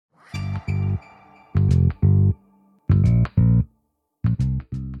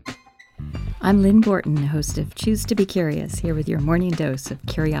I'm Lynn Borton, host of Choose to be Curious, here with your morning dose of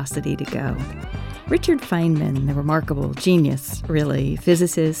curiosity to go. Richard Feynman, the remarkable genius, really,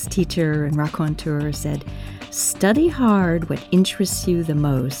 physicist, teacher, and raconteur, said, "Study hard what interests you the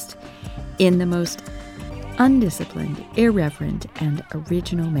most in the most undisciplined, irreverent, and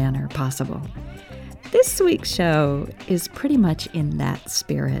original manner possible." This week's show is pretty much in that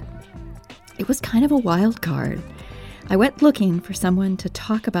spirit. It was kind of a wild card. I went looking for someone to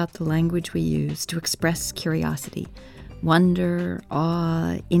talk about the language we use to express curiosity, wonder,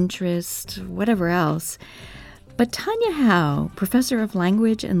 awe, interest, whatever else. But Tanya Howe, professor of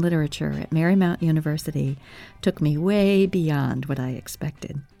language and literature at Marymount University, took me way beyond what I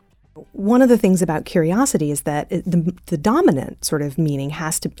expected. One of the things about curiosity is that the dominant sort of meaning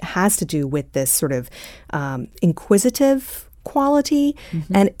has to do with this sort of inquisitive quality,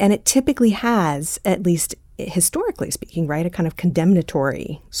 and it typically has, at least historically speaking, right, a kind of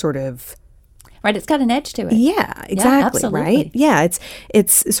condemnatory sort of. Right, it's got an edge to it. Yeah, exactly, right? Yeah,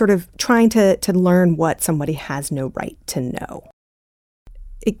 it's sort of trying to learn what somebody has no right to know.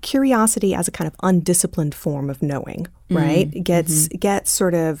 Curiosity as a kind of undisciplined form of knowing, right, gets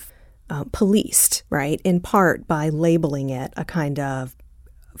sort of policed, right, in part by labeling it a kind of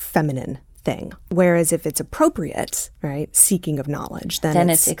feminine thing. Whereas if it's appropriate, right, seaking of knowledge, then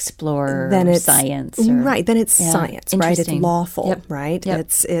it's explore, then it's science. Right, then it's science, right? It's lawful, right? Yep.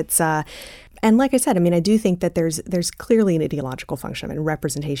 It's and like I said, I mean, I do think that there's clearly an ideological function. I mean,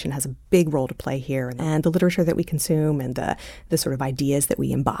 representation has a big role to play here, and the literature that we consume and the sort of ideas that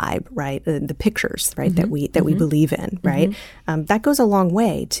we imbibe, right, the pictures, right, that we believe in, right, that goes a long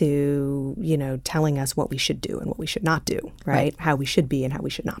way to, you know, telling us what we should do and what we should not do, right, how we should be and how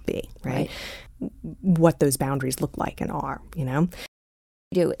we should not be, right, what those boundaries look like and are, you know.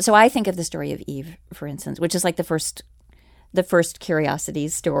 So I think of the story of Eve, for instance, which is like the first curiosity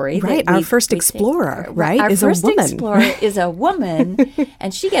story. Right, our first explorer, right, our is first a woman. Explorer is a woman,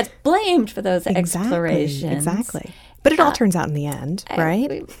 and she gets blamed for those explorations. Exactly. But it all turns out in the end,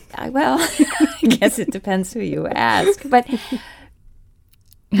 right? Well, I guess it depends who you ask. But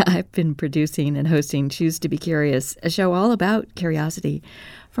I've been producing and hosting Choose to be Curious, a show all about curiosity,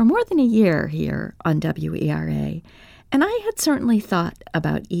 for more than a year here on WERA. And I had certainly thought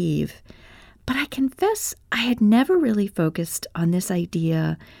about Eve, but I confess I had never really focused on this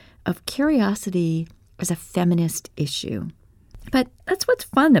idea of curiosity as a feminist issue. But that's what's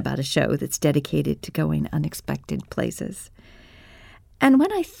fun about a show that's dedicated to going unexpected places. And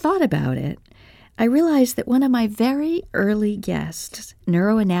when I thought about it, I realized that one of my very early guests,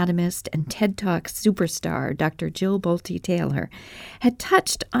 neuroanatomist and TED Talk superstar Dr. Jill Bolte Taylor, had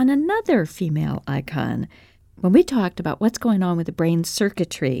touched on another female icon when we talked about what's going on with the brain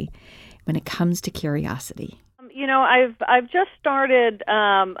circuitry when it comes to curiosity. You know, I've just started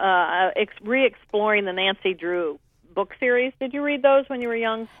re-exploring the Nancy Drew book series. Did you read those when you were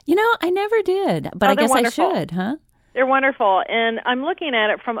young? You know, I never did, but I guess wonderful. I should, huh? They're wonderful, and I'm looking at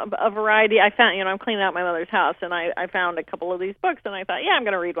it from a variety. I found, you know, I'm cleaning out my mother's house, and I found a couple of these books, and I thought, yeah, I'm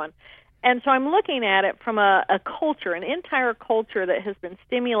going to read one. And so I'm looking at it from a culture, an entire culture that has been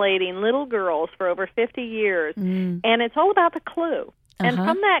stimulating little girls for over 50 years, and it's all about the clue. And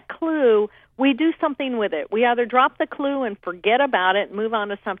from that clue, we do something with it. We either drop the clue and forget about it and move on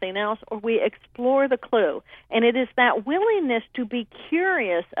to something else, or we explore the clue. And it is that willingness to be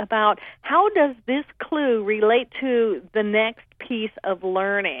curious about how does this clue relate to the next piece of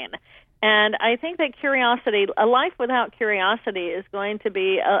learning. And I think that curiosity, a life without curiosity is going to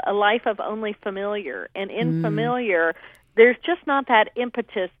be a life of only familiar. And in familiar, there's just not that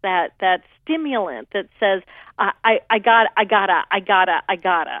impetus, that stimulant that says, I gotta,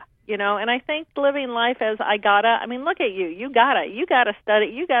 you know. And I think living life as I mean, look at you, you gotta study,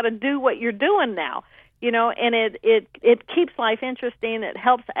 you gotta do what you're doing now, you know. And it keeps life interesting. It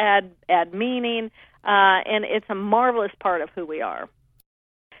helps add meaning, and it's a marvelous part of who we are.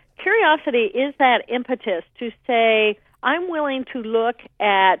 Curiosity is that impetus to say, I'm willing to look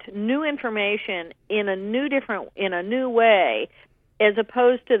at new information in a new way, as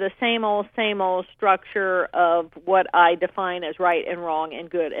opposed to the same old structure of what I define as right and wrong and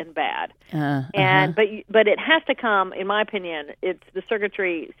good and bad. But it has to come, in my opinion, the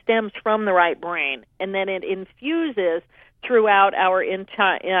circuitry stems from the right brain, and then it infuses throughout our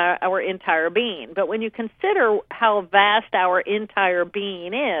entire being. But when you consider how vast our entire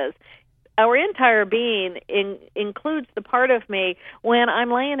being is, our entire being includes the part of me when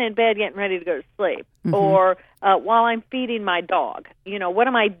I'm laying in bed getting ready to go to sleep, or while I'm feeding my dog. You know, what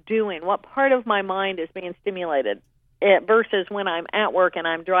am I doing? What part of my mind is being stimulated? Versus when I'm at work and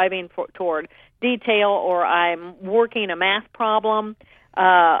I'm driving toward detail, or I'm working a math problem.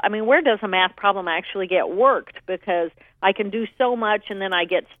 where does a math problem actually get worked? Because I can do so much, and then I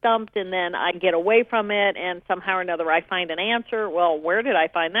get stumped, and then I get away from it, and somehow or another I find an answer. Well, where did I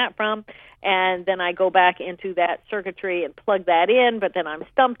find that from? And then I go back into that circuitry and plug that in, but then I'm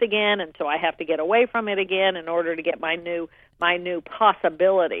stumped again, and so I have to get away from it again in order to get my new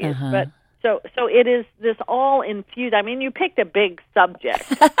possibilities. Uh-huh. But so it is this all infused. I mean, you picked a big subject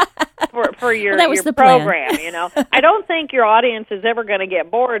for your, well, your program, you know. I don't think your audience is ever going to get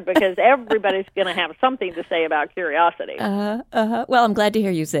bored because everybody's going to have something to say about curiosity. Well, I'm glad to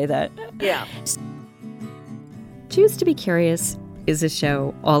hear you say that. Yeah. Choose to be Curious is a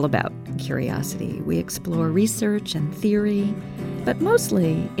show all about curiosity. We explore research and theory, but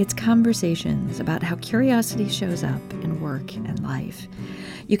mostly it's conversations about how curiosity shows up in work and life.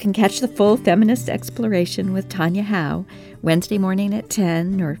 You can catch the full feminist exploration with Tanya Howe Wednesday morning at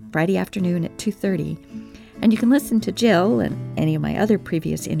 10 or Friday afternoon at 2:30. And you can listen to Jill and any of my other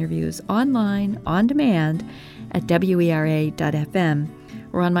previous interviews online, on demand, at wera.fm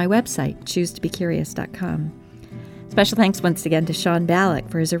or on my website, choosetobecurious.com. Special thanks once again to Sean Ballack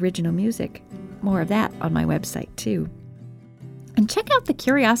for his original music. More of that on my website, too. And check out the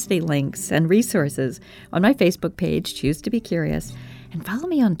curiosity links and resources on my Facebook page, Choose to Be Curious, and follow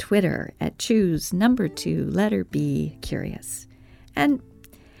me on Twitter at choose2Curious. And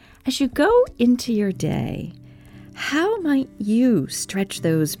as you go into your day, how might you stretch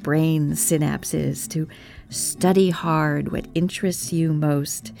those brain synapses to study hard what interests you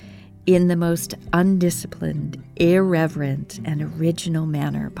most in the most undisciplined, irreverent, and original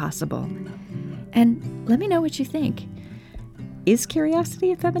manner possible? And let me know what you think. Is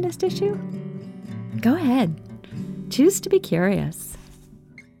curiosity a feminist issue? Go ahead. Choose to be curious.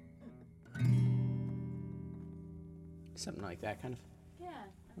 Something like that, kind of.